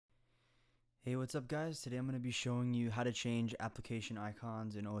Hey, what's up guys? Today I'm going to be showing you how to change application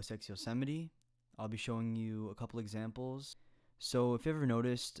icons in OS X Yosemite. I'll be showing you a couple examples. So if you ever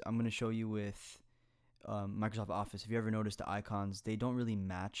noticed, I'm going to show you with Microsoft Office. If you ever noticed the icons, they don't really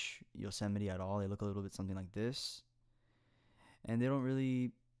match Yosemite at all. They look a little bit something like this. And they don't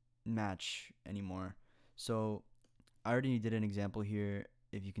really match anymore. So I already did an example here.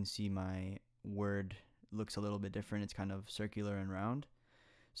 If you can see, my word looks a little bit different. It's kind of circular and round.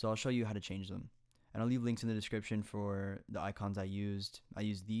 So I'll show you how to change them. And I'll leave links in the description for the icons I used. I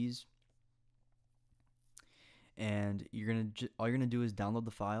used these. And all you're gonna do is download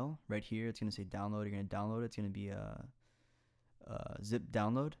the file right here. It's gonna say download. You're gonna download it. It's gonna be a zip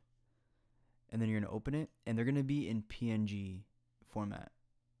download. And then you're gonna open it. And they're gonna be in PNG format.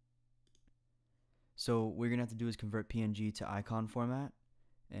 So what you're gonna have to do is convert PNG to icon format.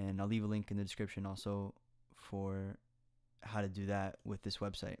 And I'll leave a link in the description also for how to do that with this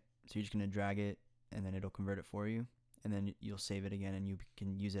website. So you're just going to drag it and then it'll convert it for you, and then you'll save it again and you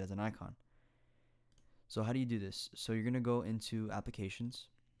can use it as an icon. So how do you do this? So you're going to go into applications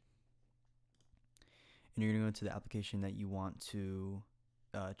and you're going to go into the application that you want to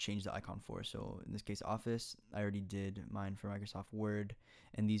change the icon for. So in this case, Office. I already did mine for Microsoft Word,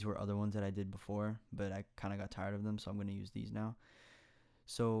 and these were other ones that I did before, but I kind of got tired of them, so I'm going to use these now.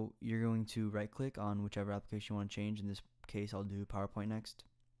 So you're going to right click on whichever application you want to change. In this case, I'll do PowerPoint next.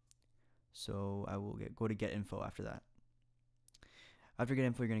 So I will go to get info after that. After get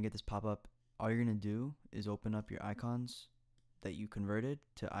info, you're going to get this pop up. All you're going to do is open up your icons that you converted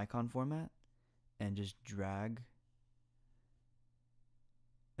to icon format and just drag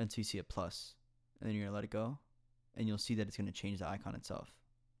until you see a plus, and then you're going to let it go, and you'll see that it's going to change the icon itself,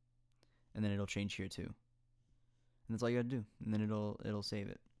 and then it'll change here too. And that's all you gotta do, and then it'll save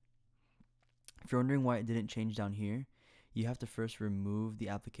it. If you're wondering why it didn't change down here, you have to first remove the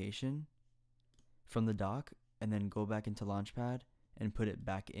application from the dock and then go back into Launchpad and put it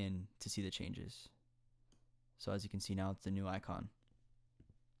back in to see the changes. So as you can see now, it's the new icon.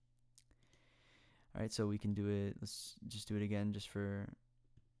 Alright, so we can do it. Let's just do it again just for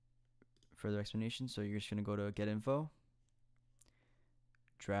further explanation. So you're just gonna go to get info,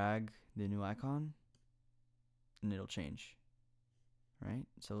 drag the new icon, and it'll change. Right,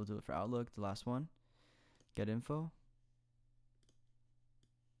 so we'll do it for Outlook, the last one. Get info,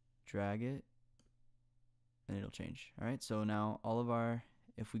 drag it, and it'll change. All right, so now all of our,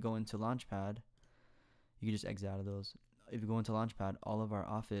 if we go into Launchpad, you can just exit out of those. If you go into Launchpad, all of our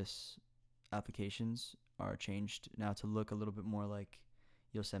Office applications are changed now to look a little bit more like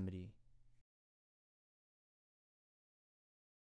Yosemite.